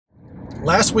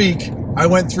last week I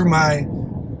went through my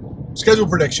schedule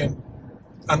prediction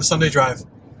on the Sunday drive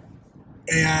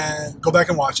and go back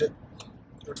and watch it.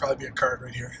 There would probably be a card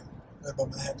right here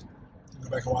above my head. Go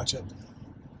back and watch it.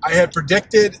 I had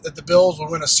predicted that the Bills would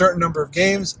win a certain number of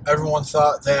games. Everyone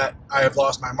thought that I have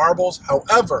lost my marbles.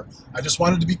 However, I just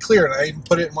wanted to be clear, and I even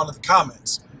put it in one of the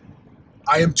comments.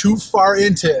 I am too far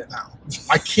into it now.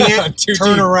 I can't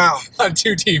turn around. I'm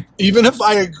too deep. Even if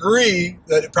I agree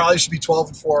that it probably should be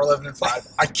 12-4,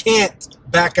 11-5, I can't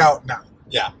back out now.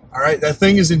 Yeah. All right? That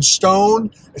thing is in stone.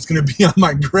 It's going to be on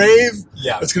my grave.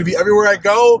 Yeah. It's going to be everywhere I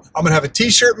go. I'm going to have a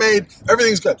T-shirt made.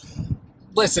 Everything's good.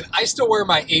 Listen, I still wear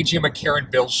my A.J.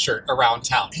 McCarron Bills shirt around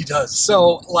town. He does.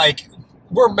 So, like,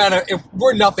 we're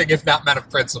nothing if not men of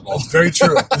principle. That's very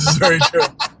true. This is very true.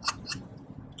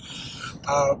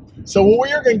 So what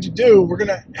we are going to do, we're going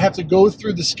to have to go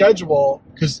through the schedule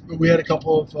because we had a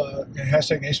couple of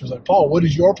hashtag Nation was like, Paul, what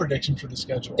is your prediction for the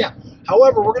schedule? Yeah.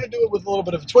 However, we're going to do it with a little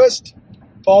bit of a twist.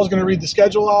 Paul's going to read the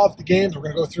schedule off, the games. We're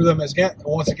going to go through them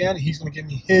once again. He's going to give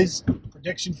me his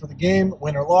prediction for the game,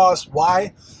 win or loss.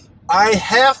 Why? I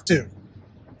have to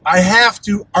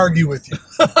argue with you.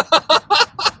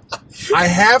 I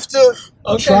have to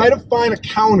try to find a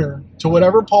counter to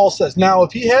whatever Paul says. Now,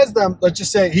 if he has them, let's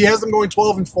just say he has them going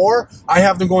 12-4, I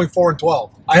have them going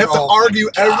 4-12. I have to argue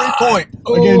every point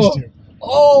against you.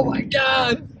 Oh my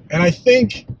God! And I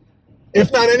think,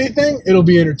 if not anything, it'll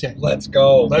be entertaining. Let's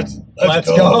go. Let's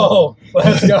go.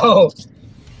 Let's go.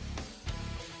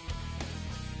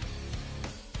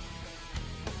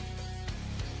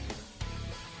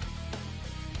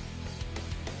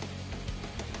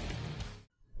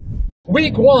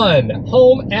 Week 1,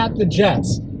 home at the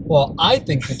Jets. Well, I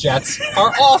think the Jets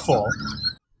are awful.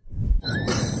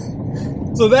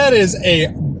 So that is a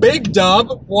big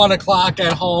dub, 1 o'clock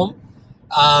at home.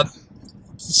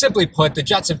 Simply put, the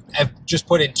Jets have just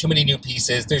put in too many new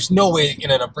pieces. There's no way in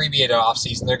an abbreviated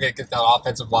offseason they're going to get that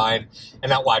offensive line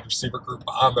and that wide receiver group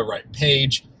on the right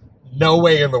page. No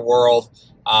way in the world.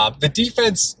 The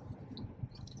defense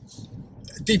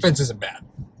isn't bad.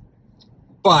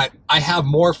 But I have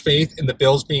more faith in the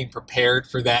Bills being prepared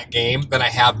for that game than I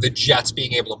have the Jets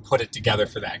being able to put it together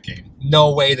for that game.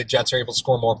 No way the Jets are able to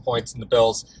score more points than the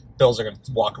Bills. Bills are going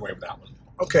to walk away with that one.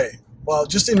 Okay. Well,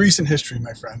 just in recent history,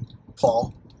 my friend,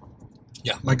 Paul.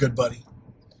 Yeah. My good buddy.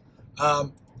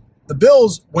 The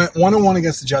Bills went 1-1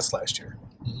 against the Jets last year.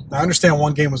 Mm-hmm. Now, I understand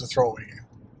one game was a throwaway game.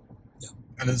 Yeah.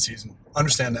 End of the season.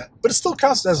 Understand that. But it still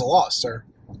counts as a loss, sir.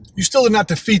 You still did not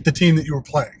defeat the team that you were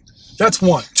playing. That's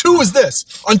one. Two is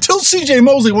this. Until C.J.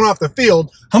 Mosley went off the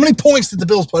field, how many points did the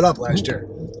Bills put up last year?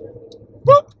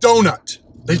 Boop. Donut.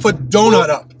 They put donut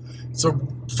up. So,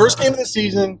 first game of the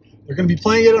season, they're going to be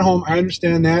playing it at home. I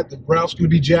understand that. The Ralph's going to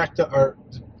be jacked up.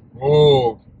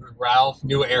 Whoa, Ralph,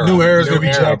 new era. New era is going to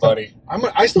be jacked buddy.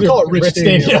 up. I still call it Rich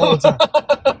Stadium all the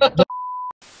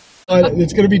time.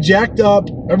 It's going to be jacked up.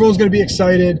 Everyone's going to be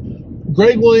excited.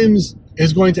 Greg Williams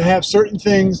is going to have certain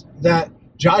things that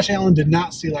Josh Allen did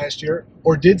not see last year,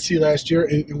 or did see last year.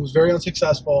 It was very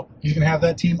unsuccessful. He's going to have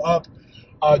that team up.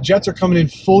 Jets are coming in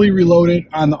fully reloaded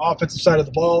on the offensive side of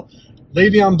the ball.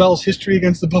 Le'Veon Bell's history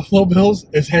against the Buffalo Bills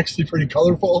is actually pretty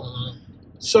colorful. Mm-hmm.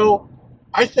 So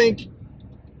I think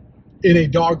in a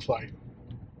dogfight,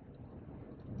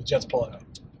 the Jets pull it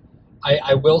out.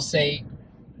 I will say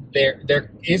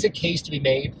there is a case to be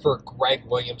made for Greg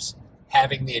Williams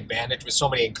having the advantage with so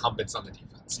many incumbents on the defense.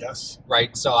 Yes.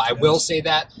 Right? So I will say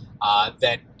that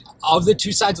of the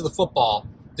two sides of the football,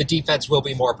 the defense will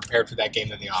be more prepared for that game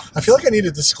than the offense. I feel like I need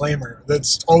a disclaimer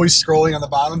that's always scrolling on the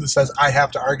bottom that says I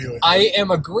have to argue with you. I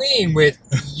am agreeing with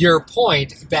your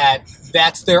point that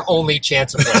that's their only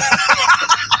chance of winning.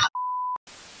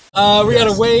 We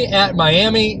got away at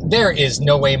Miami. There is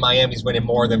no way Miami's winning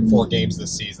more than 4 games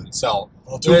this season. So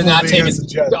they're not taking the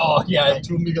Jets. Oh yeah,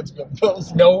 2 of them against the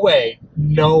Bills. No way.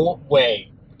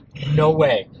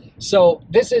 So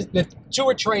this is the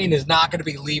Tua train is not going to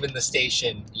be leaving the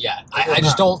station yet. I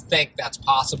just don't think that's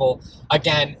possible.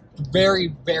 Again,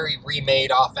 very, very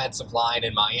remade offensive line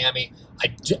in Miami.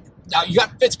 Now you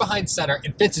got Fitz behind center,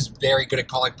 and Fitz is very good at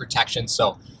calling protection.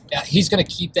 So he's going to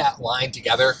keep that line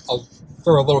together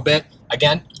for a little bit.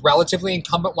 Again, relatively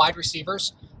incumbent wide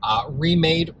receivers,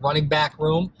 remade running back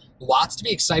room. Lots to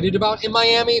be excited about in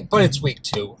Miami, but it's week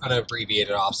 2, an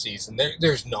abbreviated offseason.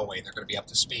 There's no way they're going to be up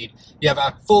to speed. You have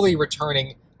a fully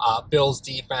returning Bills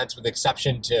defense with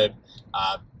exception to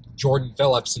Jordan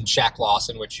Phillips and Shaq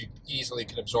Lawson, which you easily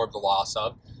can absorb the loss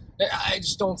of. I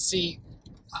just don't see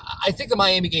 – I think the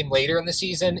Miami game later in the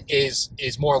season is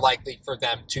more likely for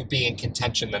them to be in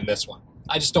contention than this one.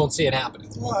 I just don't see it happening.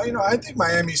 Well, I think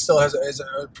Miami still has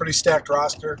a pretty stacked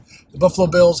roster. The Buffalo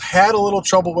Bills had a little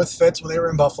trouble with Fitz when they were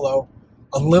in Buffalo.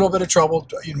 A little bit of trouble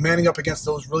manning up against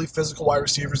those really physical wide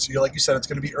receivers. Like you said, it's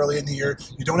going to be early in the year.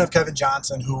 You don't have Kevin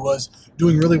Johnson, who was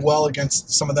doing really well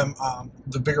against some of them,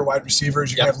 the bigger wide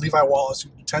receivers. You have Levi Wallace, who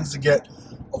tends to get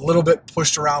a little bit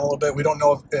pushed around a little bit. We don't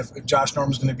know if Josh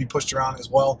Norman's going to be pushed around as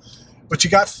well. But you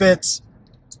got Fitz.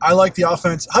 I like the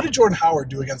offense. How did Jordan Howard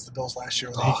do against the Bills last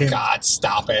year? Oh, God,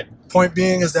 stop it. Point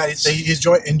being is that he's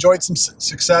enjoyed some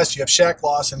success. You have Shaq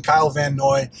Lawson, Kyle Van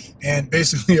Noy, and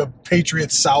basically a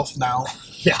Patriots South now.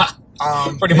 Yeah,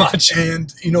 pretty much. And,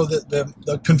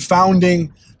 the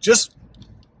confounding, just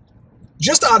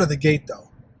out of the gate,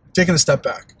 though, taking a step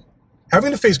back,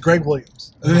 having to face Greg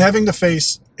Williams and then having to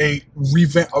face a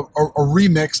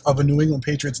remix of a New England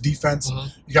Patriots defense. Mm-hmm.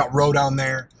 You got Rowe down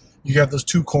there. You have those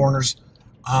two corners.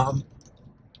 You're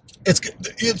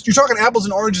talking apples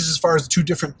and oranges as far as the two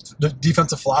different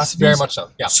defensive philosophies. Very much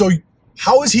so, yeah. So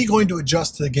how is he going to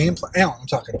adjust to the game plan? Alan, I'm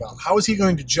talking about. How is he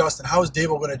going to adjust, and how is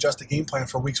Dable going to adjust the game plan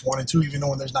for weeks 1 and 2, even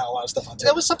though there's not a lot of stuff on tape?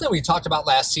 That was something we talked about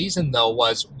last season, though,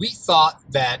 was we thought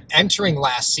that entering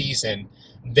last season,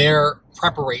 their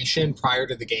preparation prior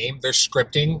to the game, their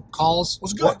scripting calls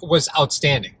was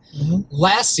outstanding. Mm-hmm.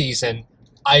 Last season,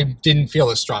 I didn't feel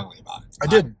as strongly about it. I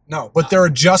didn't, no. But their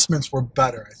adjustments were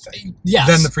better, I think,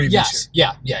 than the previous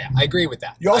year. Yeah. I agree with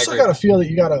that. You also got to feel that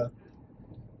you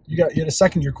had a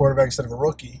second-year quarterback instead of a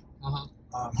rookie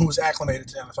who was acclimated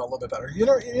to the NFL a little bit better. You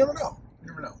never know.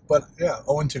 But,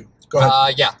 0-2. Go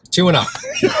ahead.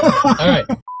 2-0. All right.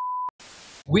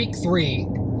 Week 3,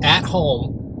 at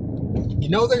home,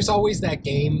 there's always that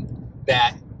game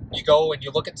that you go and you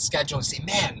look at the schedule and say,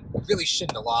 man, we really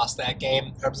shouldn't have lost that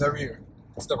game. Happens every year.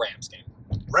 It's the Rams game.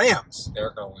 Rams?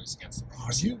 They're going to lose against the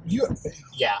Rams.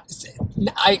 Yeah.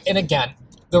 And again,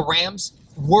 the Rams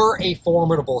were a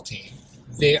formidable team.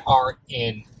 They are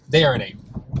in a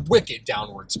wicked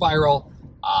downward spiral.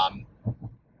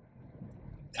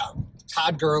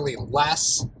 Todd Gurley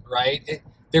less, right?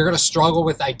 They're going to struggle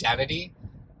with identity.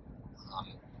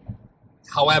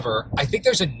 However, I think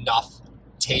there's enough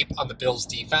tape on the Bills'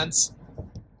 defense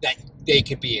that they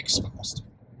could be exposed,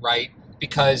 right?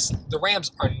 Because the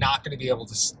Rams are not going to be able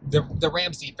to. The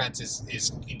Rams' defense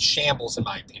is in shambles, in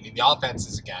my opinion. The offense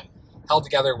is, again, held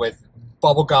together with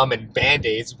bubblegum and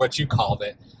Band-Aids, what you called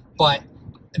it. But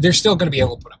they're still going to be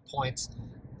able to put up points.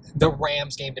 The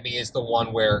Rams game, to me, is the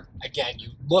one where, again, you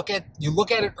look at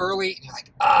it early, and you're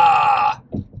like,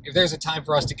 if there's a time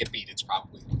for us to get beat, it's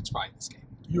probably this game.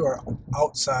 You are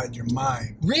outside your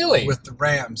mind. Really? With the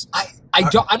Rams. I'm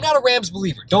not a Rams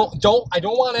believer. I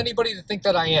don't want anybody to think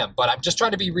that I am, but I'm just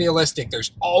trying to be realistic.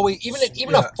 There's always a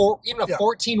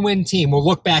 14-win team will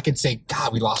look back and say,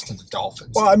 God, we lost to the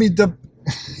Dolphins. Well, I mean, the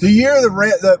year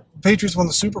the Patriots won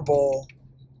the Super Bowl,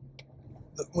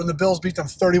 when the Bills beat them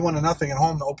 31-0 at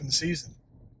home to open the season.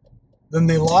 Then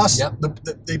they lost. Yep.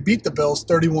 They beat the Bills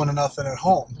 31-0 at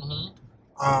home.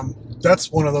 Mm-hmm. That's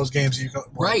one of those games you go,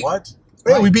 right. What?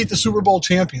 Yeah, we beat the Super Bowl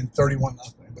champion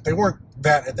 31-0, but they weren't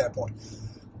that at that point.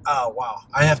 Oh, wow.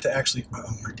 I have to actually –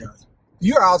 oh, my God.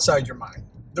 You're outside your mind.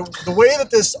 The way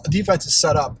that this defense is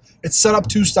set up, it's set up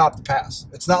to stop the pass.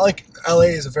 It's not like L.A.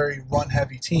 is a very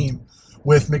run-heavy team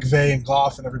with McVay and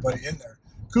Goff and everybody in there.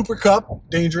 Cooper Kupp,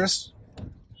 dangerous.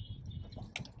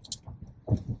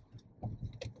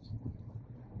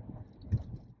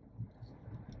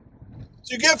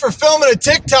 So you get for filming a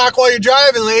TikTok while you're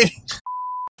driving, lady.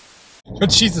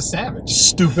 But she's a savage.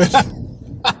 Stupid.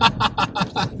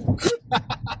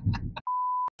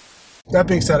 That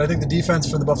being said, I think the defense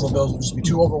for the Buffalo Bills will just be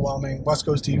too overwhelming. West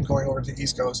Coast team going over to the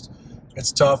East Coast.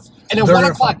 It's tough. And a 1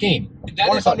 o'clock game.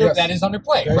 That is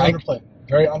underplayed, right?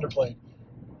 Very underplayed.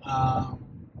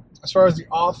 As far as the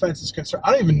offense is concerned,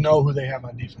 I don't even know who they have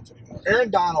on defense anymore. Aaron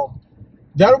Donald.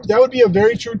 That would be a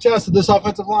very true test of this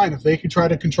offensive line if they could try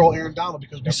to control Aaron Donald,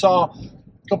 because we saw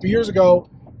a couple years ago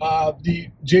the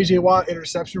J.J. Watt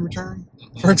interception return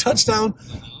for a touchdown.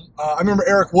 I remember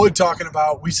Eric Wood talking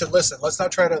about, we said, listen, let's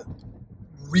not try to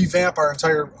revamp our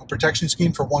entire protection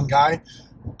scheme for one guy.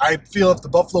 I feel if the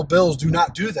Buffalo Bills do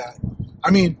not do that, I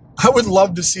mean, I would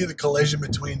love to see the collision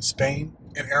between Spain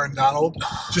and Aaron Donald.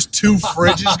 Just two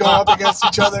fridges go up against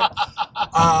each other.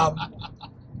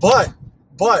 But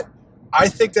I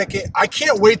think that game, I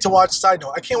can't wait to watch, side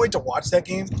note, I can't wait to watch that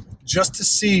game just to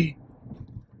see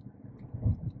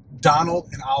Donald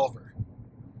and Oliver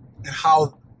and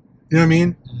how, you know what I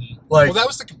mean? Mm-hmm. Well, that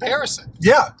was the comparison.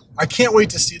 Yeah. I can't wait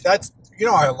to see that.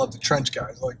 I love the trench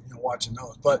guys, watching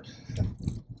those. But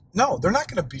no, they're not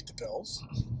going to beat the Bills.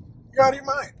 You're out of your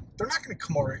mind. They're not going to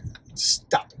come over and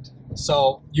stop it.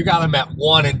 So you got them at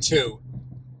 1 and 2.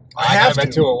 I have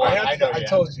bet to. 2-1. I know. I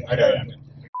told you. I know.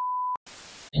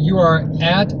 You are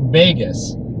at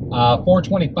Vegas,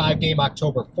 425 game,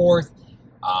 October 4th.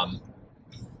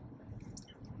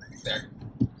 There.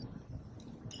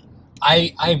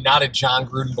 I am not a John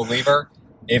Gruden believer.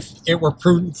 If it were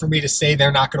prudent for me to say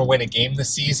they're not going to win a game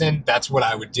this season, that's what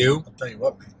I would do. I'll tell you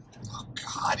what, man. Oh,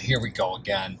 God, here we go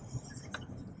again.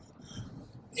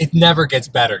 It never gets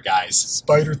better, guys.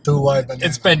 Spider through wide banana.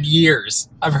 It's been years.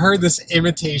 I've heard this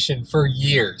imitation for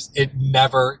years. It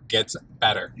never gets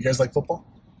better. You guys like football?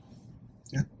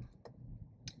 Yeah.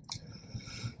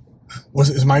 Is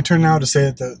it my turn now to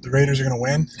say that the Raiders are going to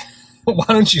win? Why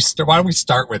don't we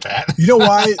start with that? You know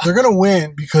why? They're going to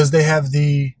win because they have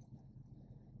the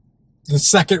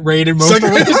second rated most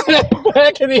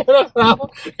back in the NFL,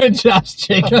 and Josh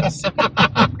Jacobs.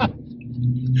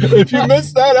 If you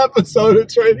missed that episode,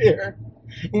 it's right here.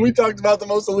 When we talked about the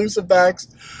most elusive backs.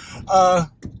 I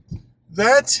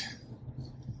That's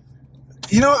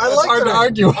like hard to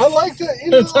argue. I like that.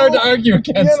 It's hard to argue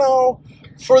against.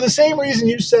 For the same reason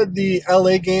you said the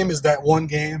LA game is that one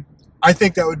game, I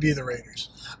think that would be the Raiders.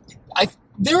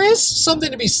 There is something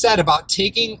to be said about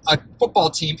taking a football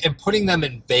team and putting them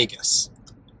in Vegas,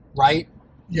 right?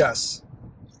 Yes.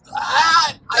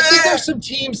 I think there's some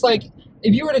teams, like,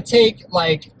 if you were to take,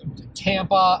 like,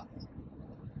 Tampa.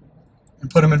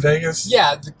 And put them in Vegas?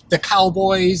 Yeah, the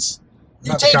Cowboys.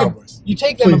 Not the Cowboys. You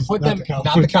take them Please, and put not them. the Cowboys.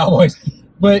 Not the Cowboys.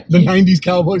 But The 90s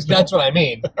Cowboys? No. that's what I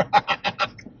mean.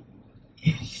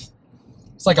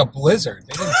 It's like a blizzard.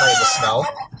 They didn't play in the snow.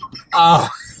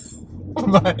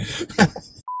 But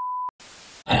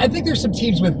I think there's some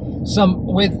teams with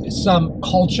some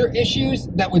culture issues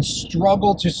that would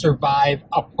struggle to survive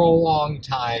a prolonged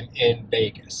time in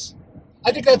Vegas.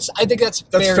 I think that's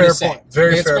fair to say. Point.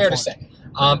 Very it's fair fair point. to say.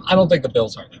 I don't think the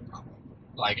Bills are that problem.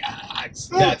 Like,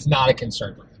 that's not a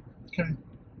concern for me. Okay.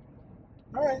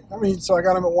 All right. I mean, so I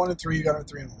got them at 1-3. You got them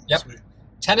at 3-1. Yep. Sweet.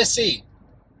 Tennessee.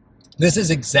 This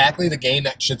is exactly the game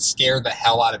that should scare the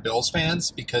hell out of Bills fans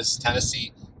because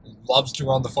Tennessee loves to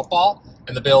run the football,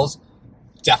 and the Bills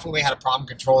definitely had a problem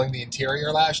controlling the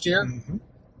interior last year. Mm-hmm.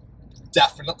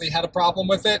 Definitely had a problem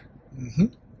with it. Mm-hmm.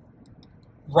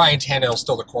 Ryan Tannehill's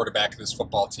still the quarterback of this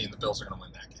football team. The Bills are going to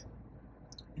win that game.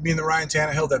 You mean the Ryan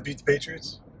Tannehill that beat the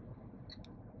Patriots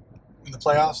in the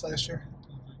playoffs last year?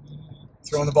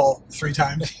 Throwing the ball 3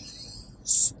 times?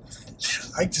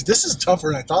 This is tougher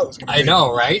than I thought it was going to be. I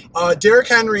know, right? Derrick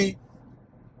Henry,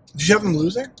 did you have him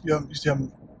losing? You used to have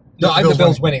him. No, I have the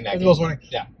Bills winning that The game. Bills winning.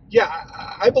 Yeah. Yeah,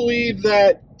 I believe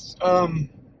that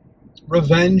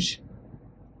revenge.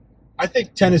 I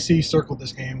think Tennessee circled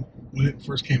this game when it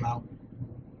first came out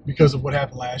because of what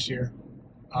happened last year.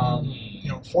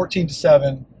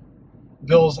 14-7.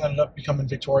 Bills ended up becoming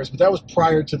victorious, but that was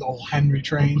prior to the whole Henry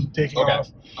train taking off.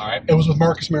 All right. It was with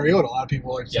Marcus Mariota. A lot of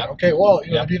people are like, Yep. okay, well,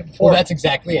 they beat him before. Well, that's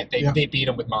exactly it. They Yeah. beat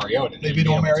him with Mariota. They beat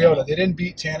him with Mariota. They didn't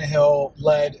beat Tannehill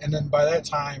led, and then by that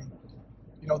time,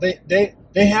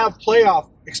 they have playoff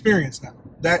experience now.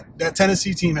 That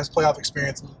Tennessee team has playoff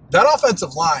experience. That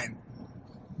offensive line,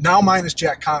 now minus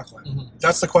Jack Conklin, Mm-hmm.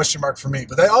 that's the question mark for me.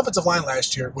 But that offensive line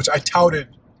last year, which I touted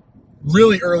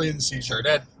really early in the season, Sure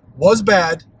did. was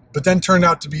bad, but then turned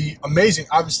out to be amazing.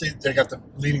 Obviously, they got the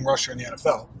leading rusher in the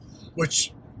NFL,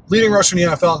 which leading rusher in the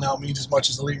NFL now means as much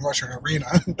as the leading rusher in arena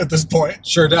at this point.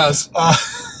 Sure does.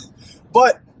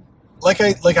 But like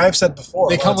I've said before,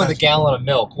 They come with a gallon of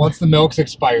milk. Once the milk's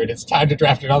expired, it's time to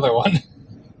draft another one.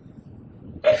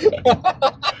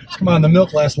 Come on, the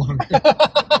milk lasts longer.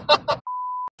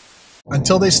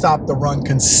 Until they stop the run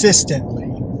consistently,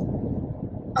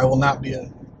 I will not be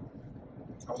on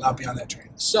that train.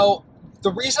 So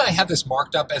the reason I have this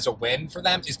marked up as a win for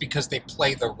them is because they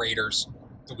play the Raiders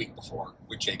the week before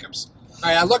with Jacobs. All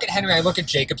right, I look at Henry, I look at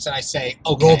Jacobs, and I say,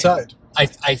 okay. Roll Tide. I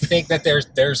think that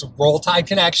there's a Roll Tide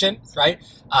connection, right?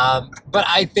 But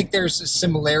I think there's a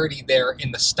similarity there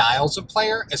in the styles of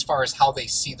player as far as how they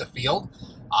see the field.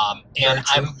 Very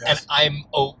true, yes.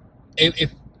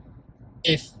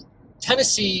 If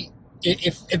Tennessee,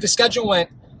 if the schedule went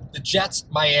the Jets,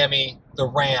 Miami, the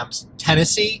Rams,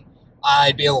 Tennessee,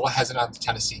 I'd be a little hesitant on the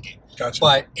Tennessee game. Gotcha.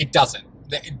 But it doesn't.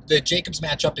 The Jacobs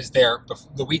matchup is there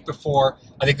the week before.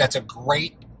 I think that's a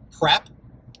great prep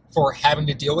for having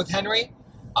to deal with Henry.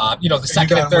 The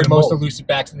second and third most elusive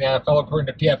backs in the NFL according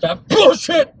to PFF.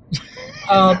 Bullshit!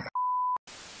 I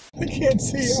can't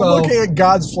see. So- I'm looking at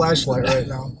God's flashlight right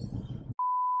now.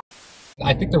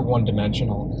 I think they're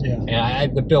one-dimensional. Yeah.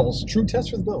 And the Bills. True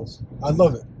test for the Bills. I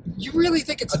love it. You really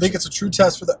think it's I think it's a true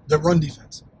test for the run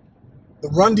defense. The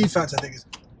run defense, I think, is,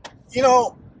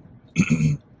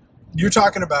 you're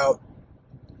talking about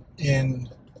they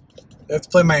have to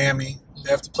play Miami. They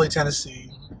have to play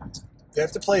Tennessee. They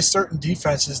have to play certain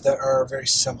defenses that are very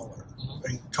similar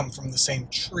and come from the same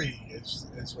tree,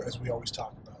 as we always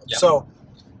talk about. Yep. So,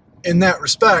 in that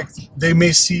respect, they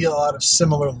may see a lot of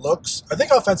similar looks. I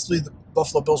think offensively, the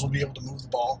Buffalo Bills will be able to move the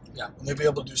ball. Yeah. And they'll be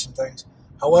able to do some things.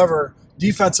 However,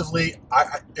 defensively,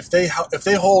 if they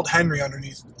hold Henry under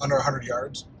 100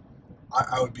 yards,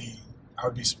 I would be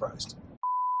surprised.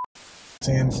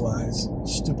 Sand flies,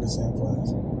 stupid sand flies.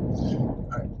 All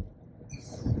right.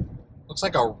 Looks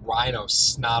like a rhino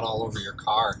snot all over your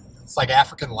car. It's like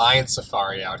African lion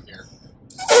safari out here.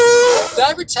 Did I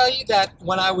ever tell you that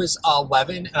when I was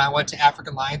 11 and I went to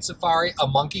African lion safari, a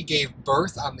monkey gave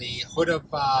birth on the hood of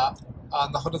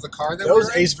the car that That we was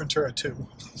were in? Ace Ventura too.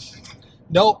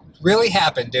 Nope, really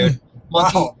happened, dude.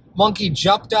 Wow. Monkey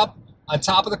jumped up on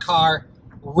top of the car,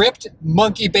 ripped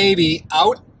monkey baby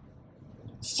out,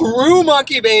 threw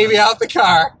monkey baby out the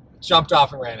car, jumped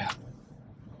off and ran out.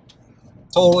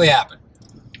 Totally happened.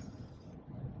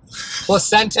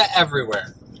 Placenta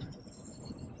everywhere.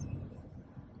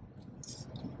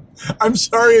 I'm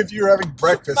sorry if you were having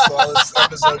breakfast while this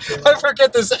episode came I out.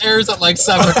 forget this airs at like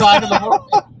 7 o'clock in the morning.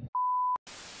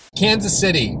 Kansas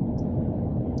City.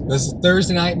 This is a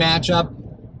Thursday night matchup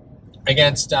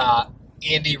against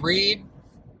Andy Reid.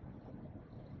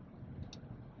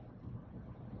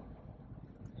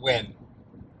 Win.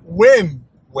 Win.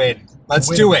 Let's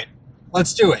Win. do it.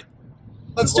 Let's do it.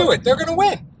 Let's do it. They're going to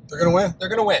win. They're gonna win. They're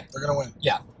going to win. They're gonna win.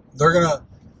 Yeah. They're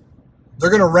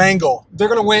gonna wrangle. They're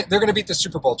going to win. They're going to beat the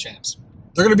Super Bowl champs.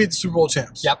 They're gonna beat the Super Bowl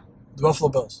champs. Yep. The Buffalo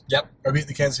Bills. Yep. Are beating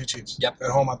the Kansas City Chiefs. Yep.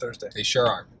 At home on Thursday. They sure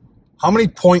are. How many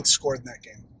points scored in that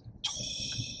game?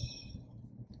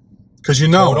 Because you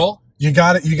know Total? you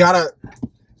gotta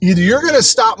either you're gonna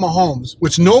stop Mahomes,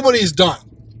 which nobody's done,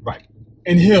 Right.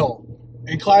 and Hill,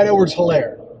 and Clyde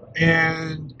Edwards-Helaire,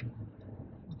 and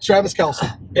Travis Kelce,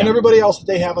 Yeah. and everybody else that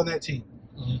they have on that team.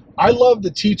 Mhm. I love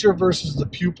the teacher versus the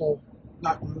pupil,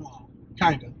 not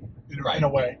kind of Right. in a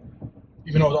way,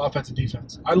 even though it's offense and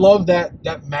defense. I love that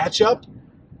matchup,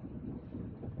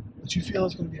 but you feel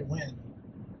it's going to be a win.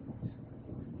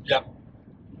 Yep.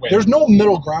 Win. There's no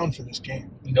middle ground for this game.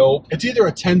 nope. It's either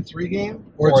a 10-3 game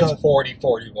or Or it's it's a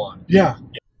 40-41. yeah.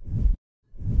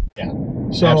 Yeah.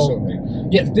 So Absolutely.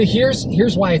 Yeah,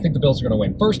 here's why I think the Bills are going to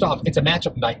win. First off, it's a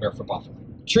matchup nightmare for Buffalo.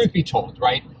 Truth be told,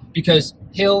 right? Because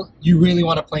Hill, you really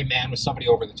want to play man with somebody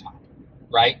over the top,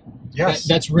 right? yes,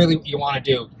 That's really what you want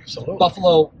to do. absolutely.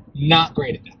 Buffalo, not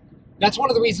great at that. That's one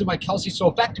of the reasons why Kelsey's so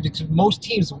effective, because most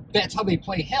teams, that's how they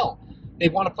play Hill. They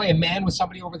want to play a man with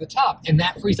somebody over the top, and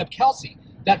that frees up Kelsey.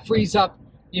 That frees up,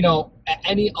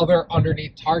 any other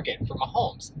underneath target for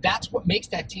Mahomes. That's what makes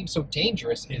that team so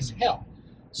dangerous is Hill.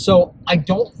 So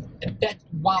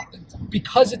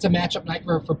because it's a matchup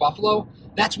nightmare for Buffalo,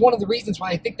 that's one of the reasons why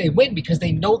I think they win, because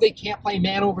they know they can't play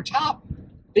man over top.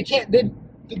 They can't do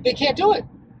it.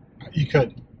 You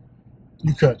could.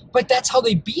 But that's how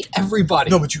they beat everybody.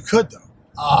 No, but you could though.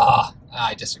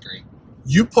 I disagree.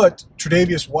 You put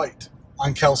Tre'Davious White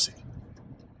on Kelsey.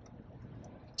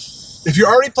 If you're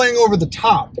already playing over the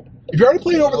top, It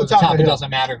doesn't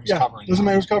matter who's yeah, covering. doesn't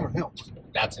matter who's covering. No.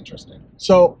 That's interesting.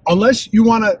 So unless you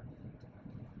want to,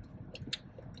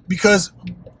 because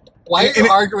Why are you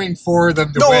arguing for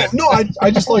them to win? no,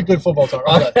 I just like good football talk.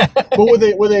 Okay. But with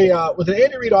an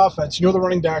Andy Reid offense, the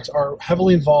running backs are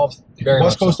heavily involved. Very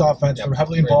West much Coast so. offense, Yep, they're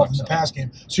heavily very involved much in the so. pass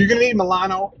game. So you're going to need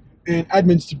Milano and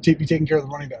Edmonds to be taking care of the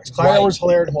running backs. Clyde Right.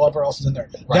 Edwards-Helaire and whoever else is in there.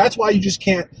 Right. That's why you just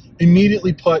can't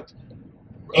immediately put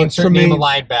Insert name a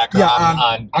linebacker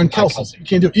on Kelsey. You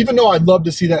can't do it. Even though I'd love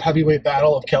to see that heavyweight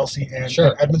battle of Kelsey and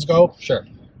Sure. Edmonds go. Sure.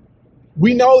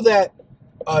 We know that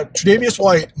Tre'Davious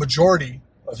White, majority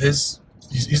of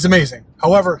he's amazing.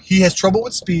 However, he has trouble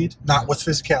with speed, not with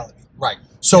physicality. Right.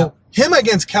 So him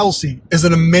against Kelsey is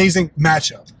an amazing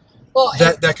matchup Well,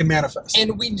 that can manifest.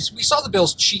 and we saw the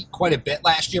Bills cheat quite a bit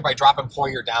last year by dropping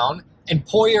Poyer down. And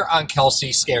Poyer on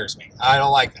Kelsey scares me. I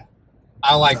don't like that.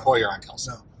 I don't like No. Poyer on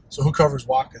Kelsey. No. So who covers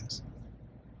Watkins?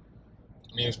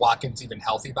 I mean, is Watkins even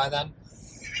healthy by then?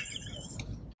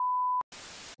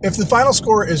 If the final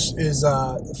score is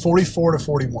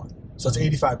 44-41, so it's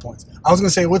 85 points. I was going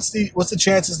to say, what's the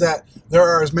chances that there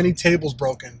are as many tables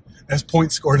broken as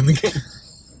points scored in the game?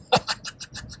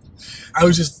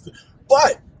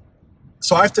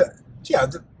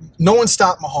 No one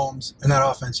stopped Mahomes in that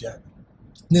offense yet.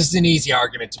 This is an easy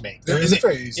argument to make. It's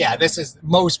very easy. Yeah,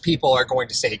 most people are going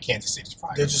to say Kansas City's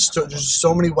probably. There's just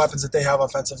so many weapons that they have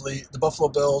offensively. The Buffalo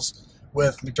Bills,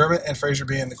 with McDermott and Frazier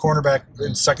being the cornerback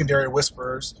and secondary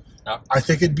whisperers, Yep. I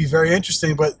think it'd be very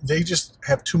interesting, but they just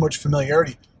have too much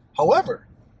familiarity. However,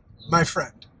 my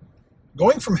friend,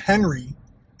 going from Henry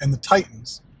and the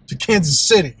Titans to Kansas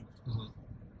City. Mhm.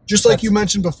 Just like you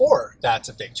mentioned before. That's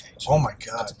a big change. Oh, my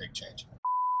God. That's a big change.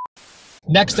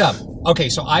 Next up. Okay,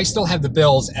 so I still have the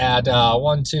Bills at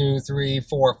 1, 2, 3,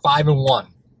 4, 5, and 1.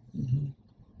 Mm-hmm.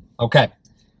 Okay.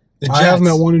 The Jets, I have them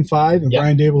at 1 and 5, and Yep.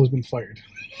 Brian Dable has been fired.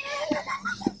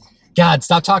 God,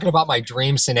 stop talking about my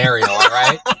dream scenario, all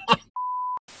right?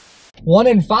 1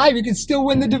 and 5, you can still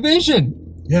win the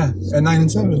division. Yeah, at 9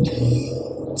 and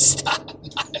 7. Stop.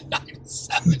 9 and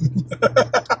 7.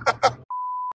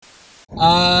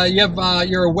 You have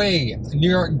your away, New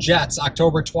York Jets,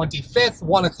 October 25th,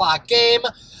 1 o'clock game.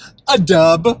 A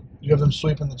dub. You have them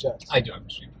sweeping the Jets. I do have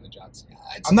to sweep the Jets. Yeah,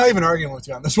 I'm not even arguing with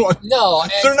you on this one. No.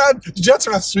 They're not. The Jets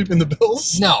are not sweeping the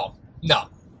Bills. No.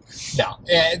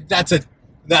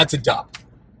 That's a dub.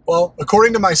 Well,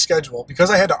 according to my schedule, because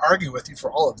I had to argue with you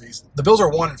for all of these, the Bills are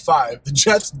 1 and 5. The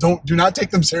Jets do not take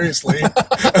them seriously, and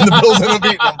the Bills end up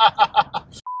beating them.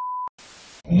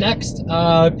 Next,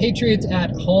 Patriots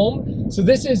at home. So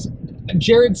this is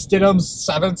Jared Stidham's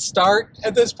 7th start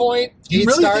at this point. You 8th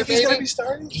really start, think he's maybe? going to be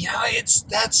starting? Yeah,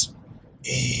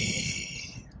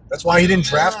 That's why he didn't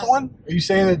draft one? Are you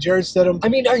saying that Jared Stidham, I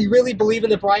mean, are you really believing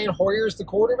that Brian Hoyer is the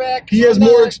quarterback? he has I'm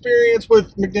more not- experience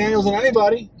with McDaniels than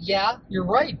anybody? Yeah, you're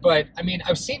right. But, I mean,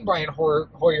 I've seen Brian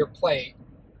Hoyer play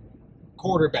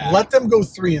quarterback. Let them go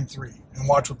 3 and 3 and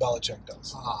watch what Belichick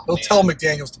does. Oh, He'll man. tell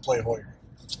McDaniels to play Hoyer.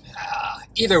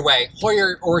 Either way,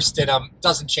 Hoyer or Stidham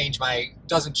doesn't change my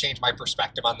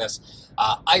perspective on this.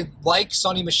 I like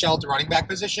Sonny Michel at the running back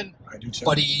position, I do too.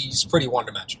 but he's pretty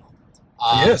one-dimensional.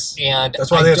 He is. And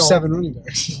That's why I they have don't- 7 running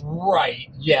backs. Right,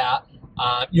 yeah.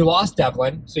 You lost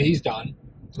Devlin, so he's done,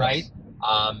 right?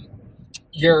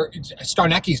 Your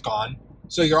Starnecki's gone,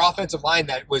 so your offensive line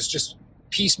that was just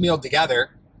piecemealed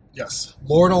together, Yes.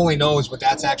 Lord only knows what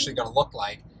that's actually going to look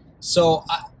like. So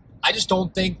I just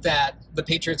don't think that the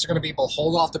Patriots are going to be able to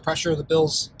hold off the pressure of the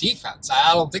Bills' defense.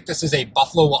 I don't think this is a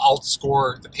Buffalo will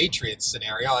outscore the Patriots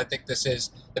scenario. I think this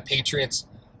is the Patriots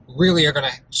really are going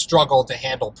to struggle to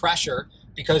handle pressure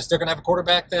because they're going to have a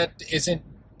quarterback that isn't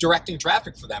directing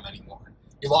traffic for them anymore.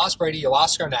 You lost Brady, you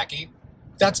lost Skarnecki.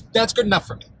 That's good enough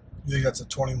for me. You think that's a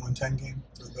 21-10 game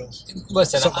for the Bills?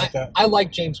 Listen, Something like that. I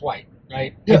like James White,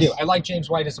 right? Yes. I do. I like James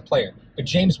White as a player, but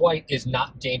James White is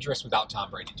not dangerous without Tom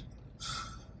Brady.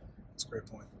 That's a great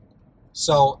point.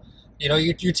 So,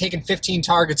 you're taking 15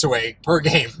 targets away per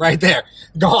game right there.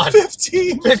 Gone.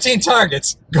 15? 15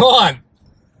 targets. Gone.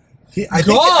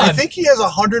 I think he has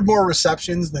 100 more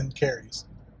receptions than carries.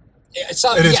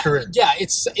 In his career. Yeah,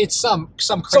 it's some crazy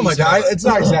Something like that. number. It's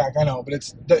not exact, I know,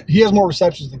 but he has more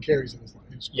receptions than carries in his life.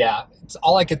 Yeah, it's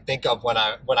all I could think of when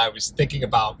I was thinking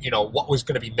about what was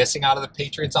going to be missing out of the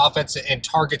Patriots offense, and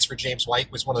targets for James White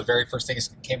was one of the very first things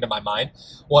that came to my mind.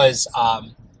 Was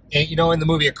in the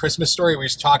movie A Christmas Story, we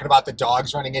was talking about the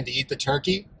dogs running in to eat the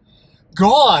turkey.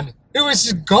 Gone. It was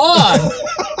just gone.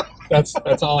 that's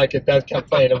all I could. That kept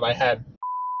playing in my head.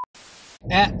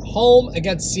 At home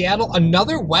against Seattle,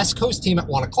 another West Coast team at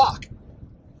 1 o'clock.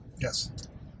 Yes.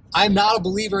 I'm not a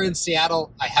believer in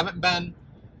Seattle. I haven't been.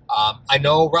 I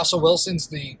know Russell Wilson's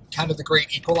the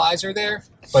great equalizer there,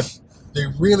 but they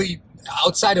really,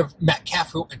 outside of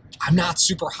Metcalf, who I'm not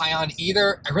super high on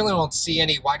either, I really don't see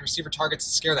any wide receiver targets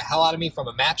that scare the hell out of me from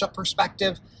a matchup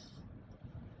perspective.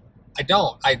 I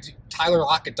don't. Tyler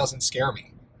Lockett doesn't scare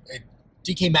me.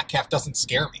 DK Metcalf doesn't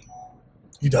scare me.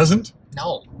 He doesn't?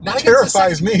 No. Not against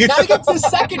Terrifies me. Not against the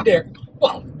secondary.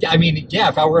 Well, I mean, yeah,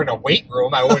 if I were in a weight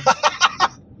room, I would.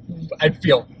 I'd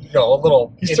feel, a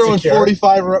little. He's throwing insecure.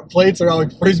 45 plates around like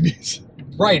frisbees.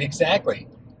 Right, exactly.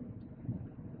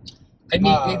 I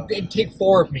mean, it'd take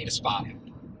 4 of me to spot him.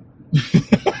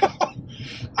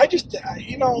 I just,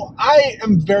 I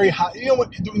am very high.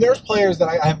 When there's players that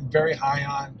I am very high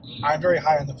on, I'm very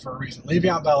high on them for a reason.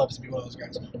 Le'Veon Bell happens to be one of those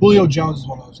guys. Julio Jones is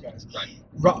one of those guys. Right.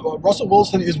 Russell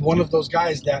Wilson is one of those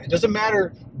guys that it doesn't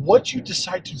matter what you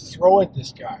decide to throw at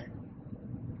this guy.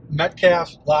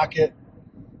 Metcalf, Lockett,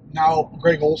 now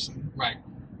Greg Olsen. Right.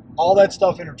 All that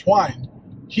stuff intertwined.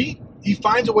 He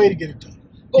finds a way to get it done.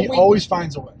 But He always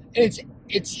finds a way. And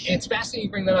it's fascinating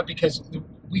you bring that up because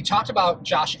we talked about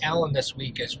Josh Allen this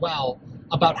week as well,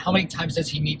 about how many times does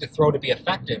he need to throw to be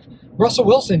effective. Russell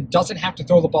Wilson doesn't have to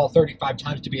throw the ball 35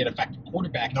 times to be an effective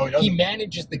quarterback. No, he doesn't. He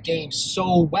manages the game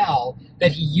so well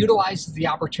that he utilizes the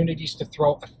opportunities to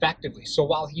throw effectively. So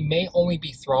while he may only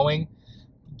be throwing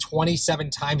 27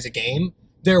 times a game,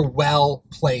 they're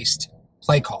well-placed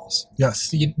play calls.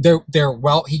 Yes. They're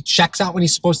well. He checks out when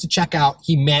he's supposed to check out.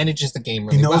 He manages the game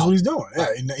really He knows well. what he's doing. Yeah,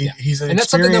 Yeah. he's an And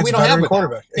that's something that we experienced don't have veteran with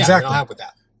quarterback. that. Yeah, Exactly. we don't have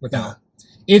with that.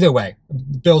 Either way,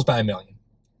 Bills by 1 million.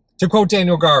 To quote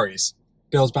Daniel Garies,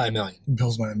 Bills by a million.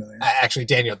 Bills by a million. Actually,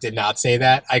 Daniel did not say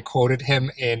that. I quoted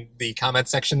him in the comment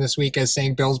section this week as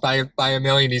saying Bills by a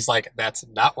million. He's like, that's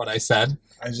not what I said.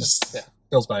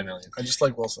 Bills by a million. I just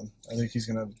like Wilson. I think he's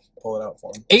going to pull it out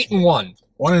for him. 8-1.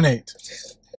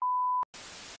 1-8.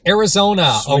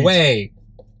 Arizona Sweet. Away.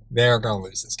 They're going to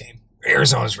lose this game.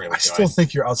 Arizona's really good. I still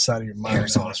think you're outside of your mind.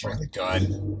 Arizona's really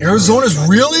good. Arizona's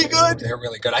really good? They're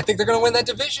really good. I think they're going to win that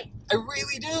division. I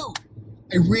really do.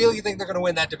 I really think they're going to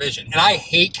win that division. And I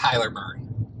hate Kyler Murray.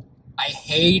 I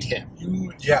hate him.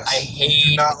 Yes. I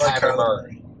hate not like Kyler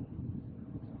Murray.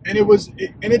 And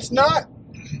it's not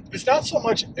so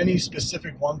much any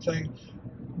specific one thing.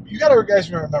 You got to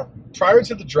guys remember, prior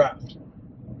to the draft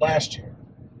last year,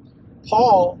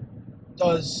 Paul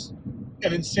does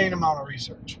an insane amount of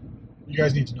research. You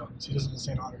guys need to know this. He does an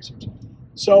insane amount of research.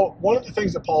 So one of the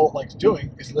things that Paul likes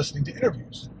doing is listening to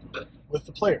interviews with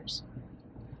the players.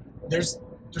 There's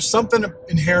something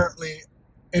inherently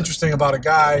interesting about a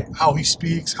guy, how he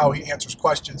speaks, how he answers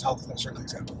questions, how certain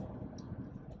things happen.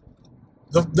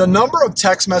 The number of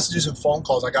text messages and phone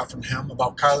calls I got from him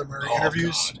about Kyler Murray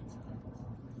interviews. God.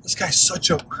 This guy's such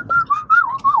a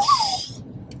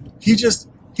he just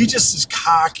is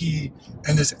cocky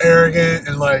and is arrogant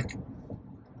and like,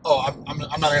 I'm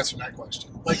not answering that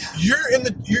question. Like you're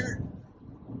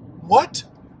what?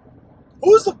 Who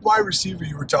was the wide receiver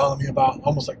you were telling me about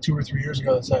almost like 2 or 3 years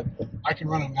ago that said, I can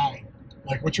run a 9?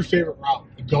 Like, what's your favorite route?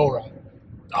 The go route.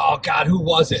 Oh, God, who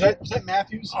was it? Was that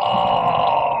Matthews?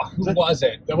 Oh, who was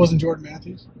it? That wasn't Jordan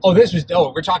Matthews? Oh,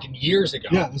 we're talking years ago.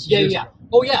 Yeah, this was years ago.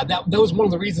 Oh, yeah, that was one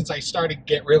of the reasons I started to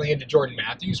get really into Jordan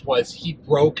Matthews was he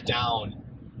broke down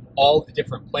all the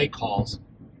different play calls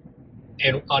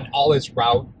and on all his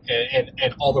route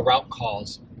and all the route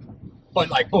calls. But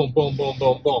like boom, boom, boom,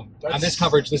 boom, boom. On this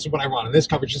coverage, this is what I run. On this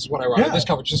coverage, this is what I run. Yeah. On this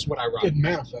coverage, this is what I run. It didn't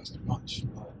manifest much.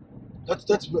 That's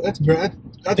what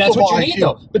you need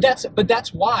though. But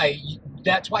that's why he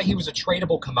was a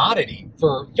tradable commodity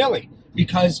for Philly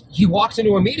because he walks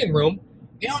into a meeting room.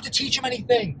 You don't have to teach him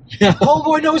anything. Yeah.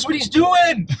 Homeboy knows what he's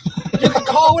doing. You can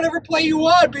call whatever play you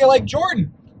want. Be like,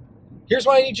 Jordan, here's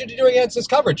what I need you to do against this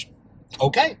coverage.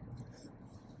 Okay.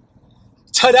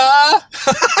 Ta-da!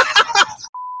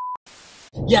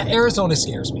 Yeah, Arizona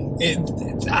scares me.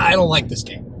 I don't like this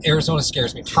game. Arizona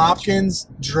scares me. Hopkins,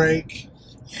 Drake,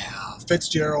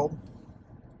 Fitzgerald,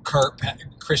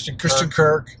 Christian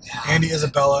Kirk, Andy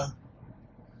Isabella.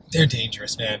 They're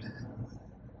dangerous, man.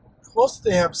 Who else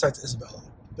did they have besides Isabella?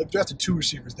 They've drafted 2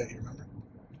 receivers that year, remember?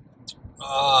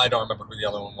 I don't remember who the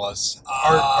other one was.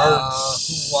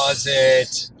 Who was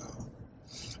it?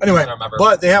 Anyway, I don't remember.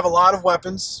 But they have a lot of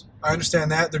weapons. I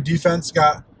understand that. Their defense is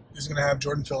going to have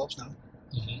Jordan Phillips now.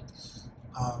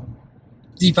 Mm-hmm.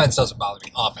 Defense doesn't bother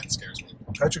me. Offense scares me.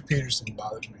 Patrick Peterson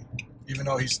bothers me, even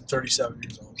though he's 37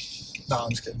 years old. No,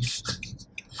 I'm just kidding.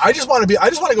 I just want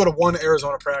to go to one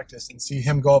Arizona practice and see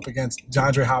him go up against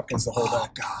DeAndre Hopkins the whole day. Oh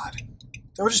God,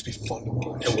 that would just be fun to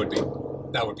watch. It would be.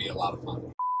 That would be a lot of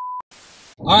fun.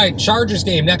 All right, Chargers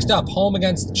game next up. Home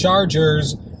against the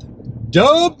Chargers.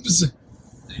 Dubs.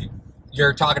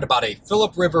 You're talking about a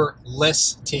Phillip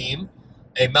Rivers-less team,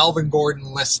 a Melvin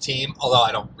Gordon-less team, although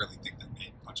I don't really think that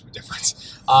made much of a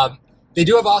difference. They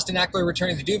do have Austin Eckler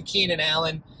returning. They do have Keenan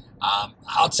Allen.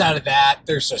 Outside of that,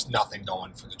 there's just nothing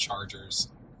going for the Chargers.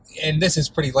 And this is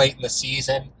pretty late in the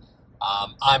season.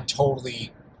 I'm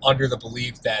totally under the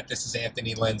belief that this is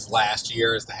Anthony Lynn's last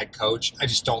year as the head coach. I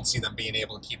just don't see them being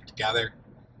able to keep it together.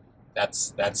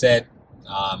 That's it.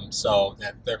 So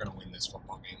that they're going to win this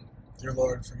football game. Dear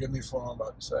Lord, forgive me for what I'm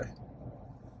about to say.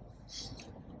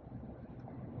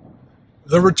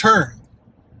 The return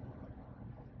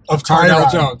of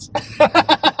Tyrod Jones.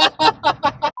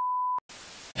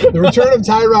 The return of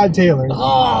Tyrod Taylor to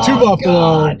Buffalo.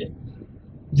 God.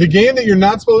 The game that you're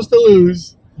not supposed to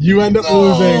lose, you end up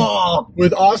losing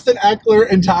with Austin Eckler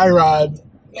and Tyrod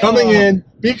coming in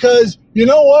because, you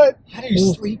know what? How do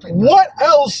you sleep at night? What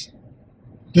else?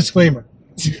 Disclaimer.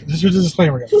 This is a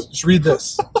disclaimer, guys. Just read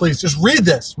this. Please, just read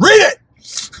this. Read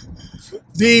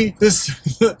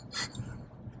it!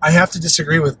 I have to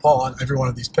disagree with Paul on every one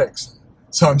of these picks.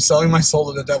 So I'm selling my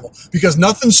soul to the devil because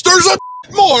nothing stirs up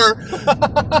more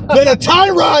than a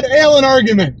Tyrod Allen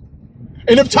argument.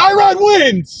 And if Tyrod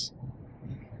wins,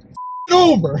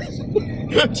 over.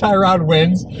 Tyrod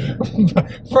wins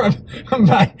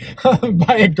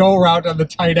by a go route on the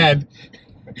tight end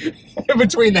in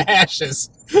between the hashes.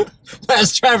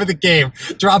 Last drive of the game,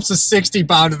 drops a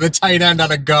 60-pounder to the tight end on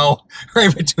a go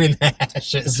right between the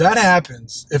hashes. If that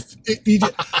happens,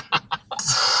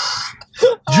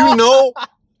 you know,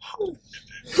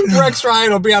 Rex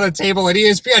Ryan will be on the table at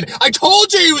ESPN. I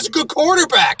told you he was a good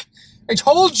quarterback. I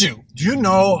told you. Do you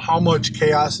know how much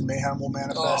chaos and mayhem will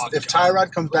manifest if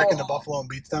Tyrod comes back into Buffalo and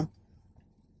beats them?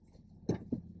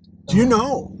 Do you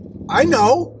know? I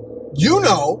know. You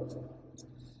know.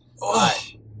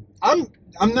 I'm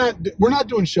not. We're not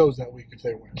doing shows that week if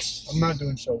they win. I'm not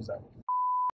doing shows that week.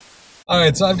 All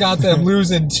right, so I've got them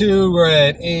losing 2. We're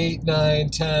at 8, 9,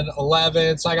 10,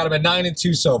 11. So I got them at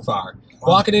 9-2 so far.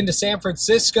 Walking into San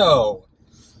Francisco,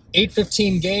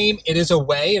 8:15 game. It is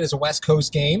away. It is a West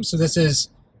Coast game, so this is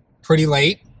pretty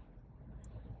late.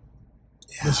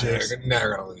 Yeah, they're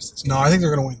going to lose this game. No, I think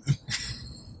they're going to win.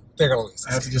 They're going to lose this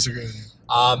I have to disagree with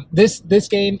you. This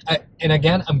game, and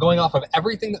again, I'm going off of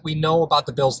everything that we know about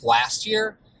the Bills last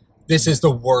year. This is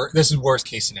worst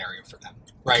case scenario for them,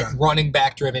 right? Okay. Running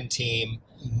back driven team,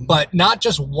 but not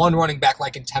just one running back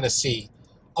like in Tennessee.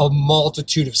 A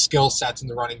multitude of skill sets in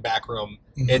the running back room.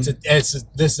 This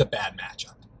is a bad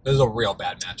matchup. This is a real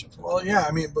bad matchup. Well, yeah,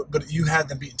 I mean, but you had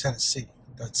them beating Tennessee.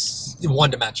 That's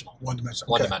one-dimensional.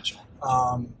 One-dimensional. Okay. One-dimensional.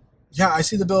 Yeah, I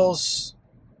see the Bills.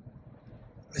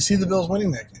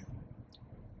 Winning that game.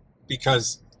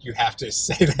 Because you have to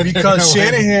say that. Because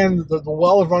Shanahan, the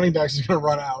well of running backs is going to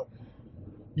run out.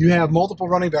 You have multiple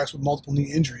running backs with multiple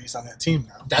knee injuries on that team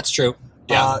now. That's true.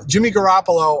 Yeah. Jimmy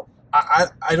Garoppolo,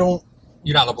 I don't.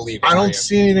 You're not a believer. I don't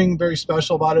see anything very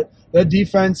special about it. That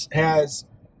defense has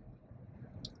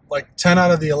like 10 out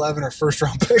of the 11 are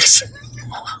first-round picks.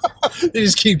 They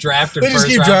just keep drafting.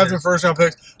 First-round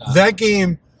picks. That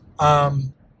game,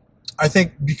 I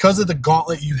think, because of the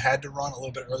gauntlet you had to run a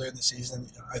little bit earlier in the season,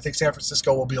 I think San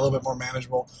Francisco will be a little bit more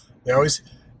manageable. They always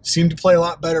seem to play a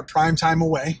lot better prime time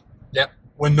away. Yep.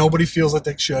 When nobody feels like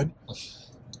they should.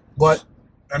 But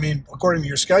I mean, according to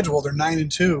your schedule, they're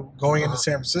 9-2 going into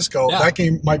San Francisco. Yeah. That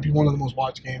game might be one of the most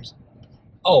watched games.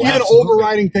 Oh, even absolutely.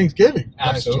 overriding Thanksgiving.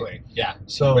 Absolutely, yeah.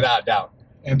 So without a doubt.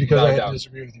 And because I had to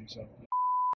disagree with you, so.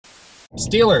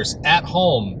 Steelers at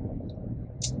home.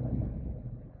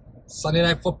 Sunday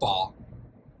Night Football.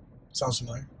 Sounds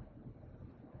familiar.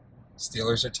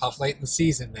 Steelers are tough late in the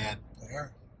season, man. They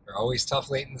are. They're always tough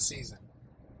late in the season.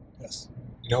 Yes.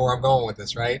 You know where I'm going with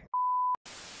this, right?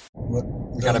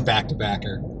 We got a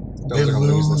back-to-backer. They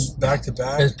lose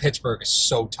back-to-back? Pittsburgh is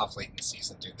so tough late in the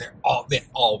season, dude. They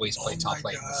always play tough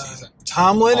late in the season.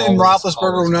 Tomlin and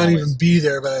Roethlisberger will not even be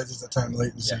there by the time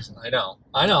late in the season. I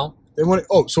know. They want.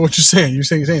 Oh, so what you're saying? You're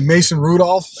saying Mason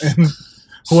Rudolph and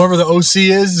whoever the OC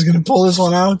is going to pull this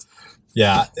one out?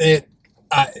 Yeah,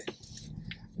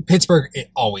 Pittsburgh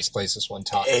always plays this one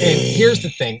tough. And here's the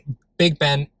thing: Big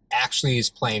Ben actually is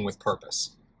playing with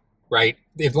purpose, right?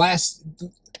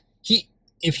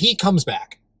 If he comes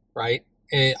back, right,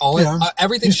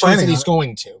 everything shows that he's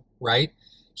going to, right?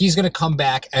 He's going to come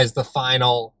back as the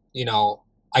final,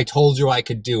 I told you I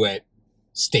could do it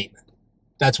statement.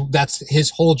 That's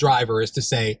his whole driver, is to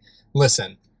say,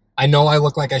 listen, I know I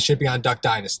look like I should be on Duck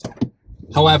Dynasty.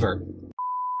 However,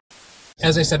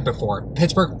 as I said before,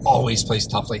 Pittsburgh always plays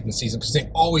tough late in the season because they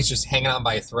always just hanging on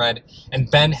by a thread, and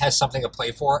Ben has something to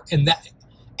play for. And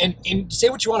say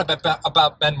what you want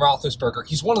about Ben Roethlisberger.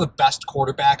 He's one of the best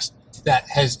quarterbacks that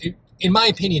has, in my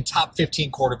opinion, top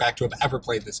 15 quarterback to have ever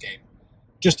played this game.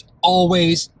 Just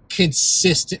always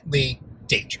consistently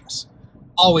dangerous.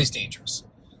 Always dangerous.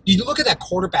 You look at that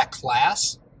quarterback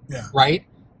class, right?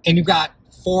 And you've got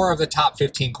 4 of the top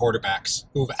 15 quarterbacks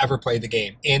who have ever played the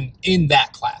game in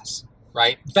that class,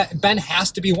 right? Ben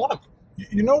has to be one of them.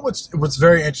 You know what's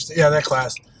very interesting? Yeah, that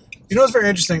class. You know what's very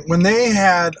interesting? When they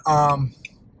had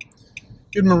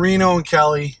Marino and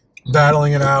Kelly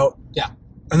battling it out. Yeah.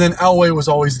 And then Elway was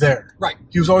always there. Right.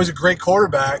 He was always a great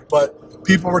quarterback, but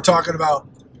people were talking about,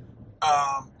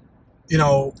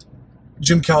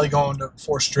 Jim Kelly going to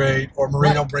 4 straight or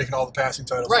Marino breaking all the passing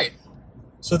titles. Right.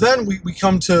 So then we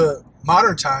come to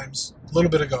modern times a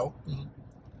little bit ago. Mm-hmm.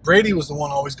 Brady was the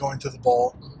one always going to the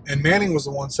ball, and Manning was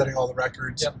the one setting all the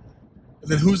records. Yep.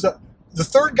 And then who's the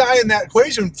third guy in that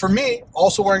equation for me,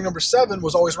 also wearing number 7,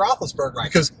 was always Roethlisberger.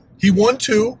 Right. Because he won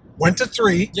 2, went to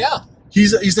 3. Yeah.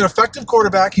 He's an effective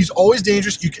quarterback. He's always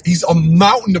dangerous. He's a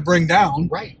mountain to bring down.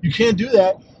 Right. You can't do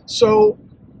that. So,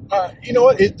 you know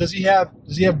what? Does he have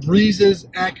Breeze's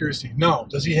accuracy? No.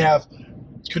 Does he have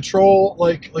control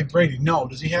like Brady? No.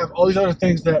 Does he have all these other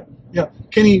things that? Yeah.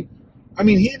 Can he? I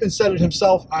mean, he even said it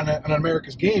himself on an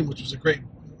America's Game, which was a great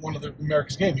one of the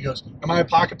America's Game. He goes, "Am I a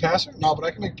pocket passer? No, but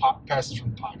I can make passes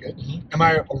from the pocket. Mm-hmm. Am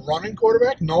I a running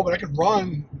quarterback? No, but I can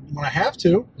run when I have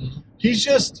to." Mm-hmm. He's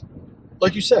just,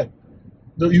 like you said,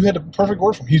 you had a perfect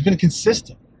word for him. He's been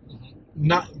consistent. Mm-hmm.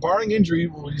 Not barring injury,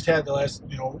 what he's had the last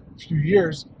few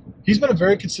years, he's been a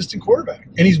very consistent quarterback,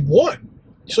 and he's won.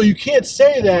 Yeah. So you can't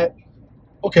say that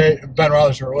okay, Ben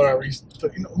Roethlisberger or whatever,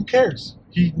 who cares?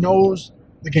 He knows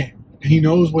the game, and he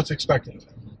knows what's expected of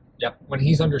him. Yep. When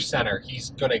he's under center,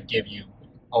 he's going to give you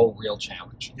a real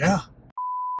challenge. Yeah.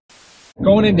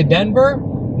 Going into Denver,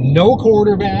 no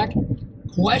quarterback,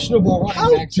 questionable running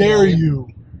How back. dare you?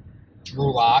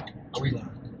 Drew Lock.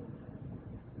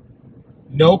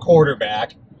 No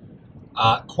quarterback.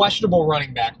 Questionable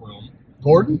running back room.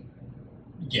 Gordon?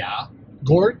 Yeah.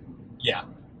 Gord? Yeah.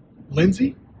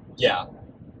 Lindsey? Yeah.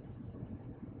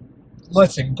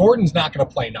 Listen, Gordon's not going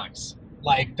to play nice.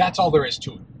 Like, that's all there is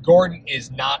to it. Gordon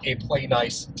is not a play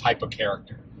nice type of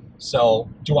character. So,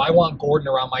 do I want Gordon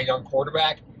around my young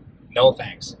quarterback? No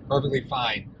thanks. Perfectly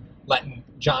fine letting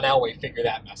John Elway figure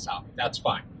that mess out. That's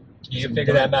fine. You can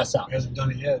figure that mess out. He hasn't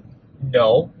done it yet.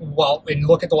 No. Well, and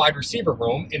look at the wide receiver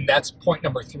room, and that's point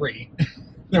number 3.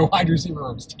 Their wide receiver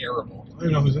room's terrible. I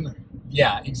don't know who's in there.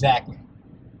 Yeah, exactly.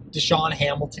 Deshaun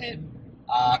Hamilton,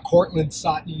 Cortland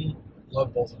Sutton.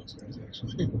 Love both of those guys,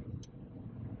 actually.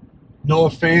 Noah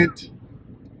Fant.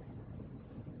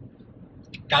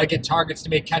 Got to get targets to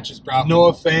make catches, bro.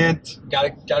 Noah Fant.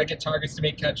 Got to get targets to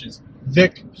make catches.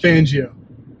 Vic Fangio.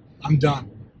 I'm done.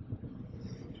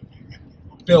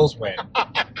 Bills win.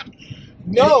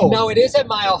 No, it is at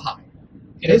Mile High.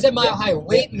 It is at Mile High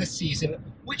late in the season,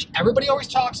 which everybody always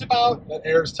talks about. That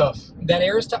air is tough. That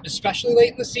air is tough, especially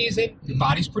late in the season. Your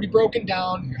body's pretty broken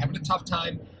down. You're having a tough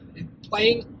time.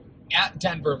 Playing at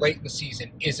Denver late in the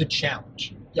season is a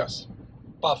challenge. Yes.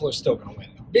 Buffalo's still going to win,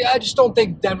 though. But I just don't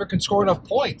think Denver can score enough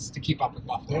points to keep up with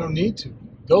Buffalo. They don't need to.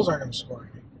 Bills aren't going to score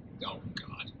any. Oh,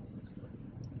 God.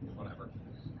 Whatever.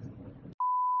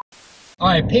 All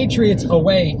right, Patriots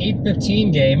away,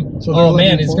 8-15 game. So oh,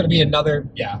 man, it's going to be another,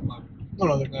 yeah.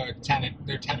 No, they're 10 and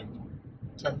 4.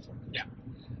 10.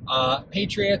 Yeah.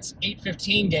 Patriots,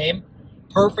 8-15 game.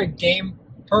 Perfect game.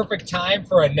 Perfect time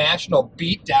for a national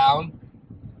beatdown.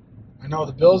 I know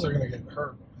the Bills are going to get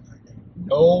hurt in that game.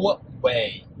 No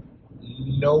way.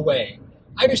 No way.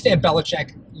 I understand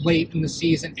Belichick late in the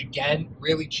season, again,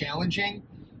 really challenging.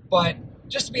 But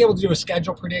just to be able to do a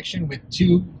schedule prediction with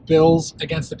 2 Bills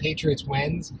against the Patriots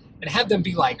wins and have them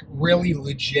be, like, really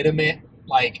legitimate,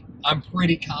 like, I'm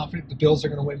pretty confident the Bills are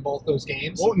going to win both those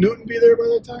games. Won't Newton be there by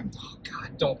that time? Oh,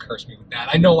 God, don't curse me with that.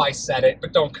 I know I said it,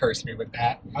 but don't curse me with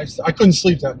that. I couldn't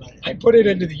sleep that night. I put it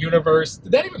into the universe.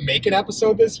 Did that even make an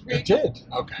episode this week? It did.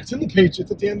 Okay. It's in the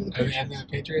Patriots at the end of the At the Patriots. end of the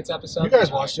Patriots episode? You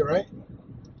guys watched it, right?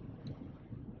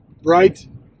 Right?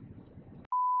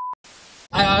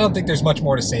 I don't think there's much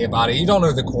more to say about it. You don't know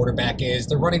who the quarterback is.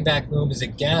 The running back room is,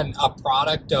 again, a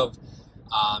product of,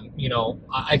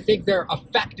 I think their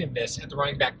effectiveness at the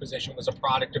running back position was a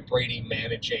product of Brady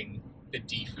managing the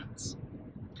defense.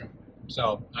 Okay.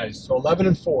 So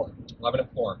 11-4.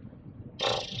 11-4.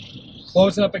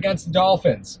 Closing up against the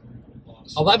Dolphins.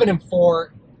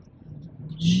 11-4.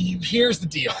 Here's the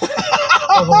deal.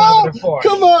 Of 11-4.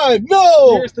 Come on,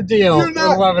 no. Here's the deal. You're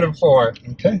not-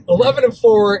 11-4. Okay.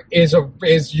 11-4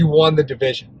 is you won the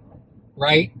division,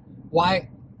 right? Why?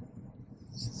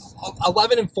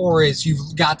 11-4 is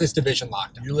you've got this division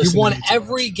locked up. You You listen won to me too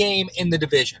every game in the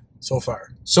division So far.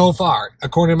 so far,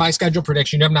 according to my schedule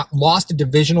prediction. You have not lost a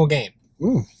divisional game,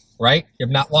 Ooh. right? You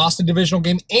have not lost a divisional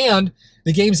game, and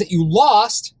the games that you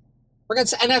lost were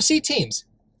against NFC teams.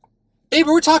 Baby,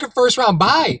 we're talking first round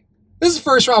bye. This is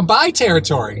first round bye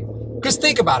territory. Because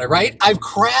think about it, right? I've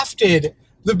crafted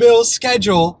the Bills'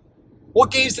 schedule. What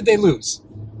games did they lose?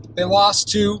 They lost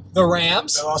to the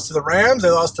Rams, They lost to the Rams. They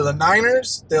lost to the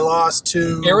Niners. They lost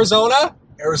to Arizona,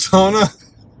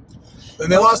 Then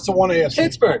they lost to one AFC.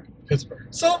 Pittsburgh.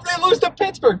 So if they lose to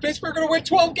Pittsburgh, Pittsburgh going to win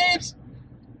 12 games?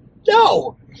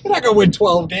 No, they're not going to win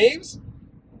 12 games.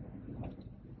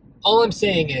 All I'm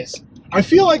saying is I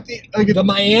feel like the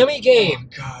Miami game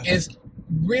God. is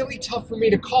really tough for me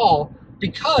to call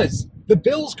because the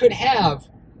Bills could have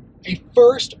a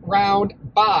first round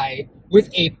bye with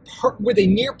a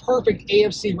near perfect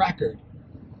AFC record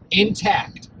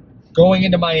intact going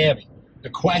into Miami. The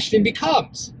question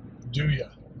becomes, Do you?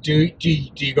 do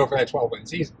you go for that 12-win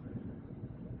season?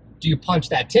 Do you punch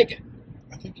that ticket?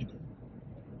 I think you do.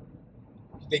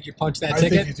 You think you punch that I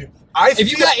ticket? think you do.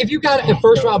 If you got a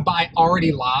first round bye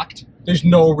already locked, there's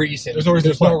no reason. There's no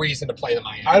reason to no play. reason to play the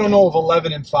Miami. I don't know if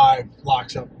 11-5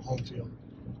 locks up home field.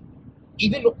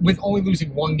 Even with only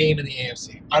losing one game in the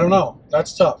AFC. I don't know.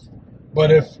 That's tough. But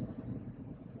if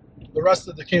the rest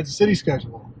of the Kansas City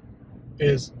schedule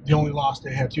is the only loss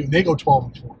they have too, and they go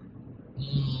 12-4.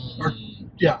 Or-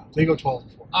 Yeah, they go 12-4.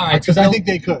 All right, Because so I Bill- think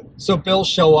they could. So Bills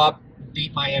show up,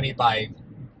 beat Miami by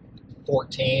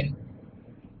 14,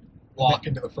 walk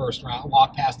into the first round,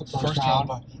 walk past the first round.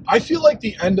 I feel like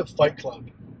the end of Fight Club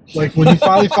Like when he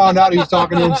finally found out he was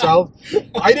talking to himself.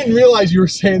 I didn't realize you were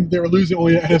saying that they were losing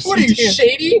only the NFC. What are you, team.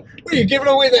 shady? What are you, giving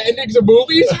away the endings of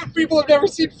movies? People have never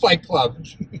seen Fight Club.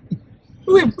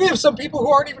 We have some people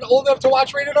who aren't even old enough to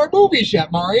watch rated R movies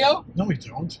yet, Mario. No, we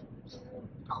don't.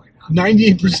 Probably not.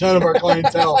 98% of our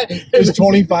clientele is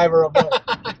 25 or above.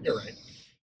 You're right.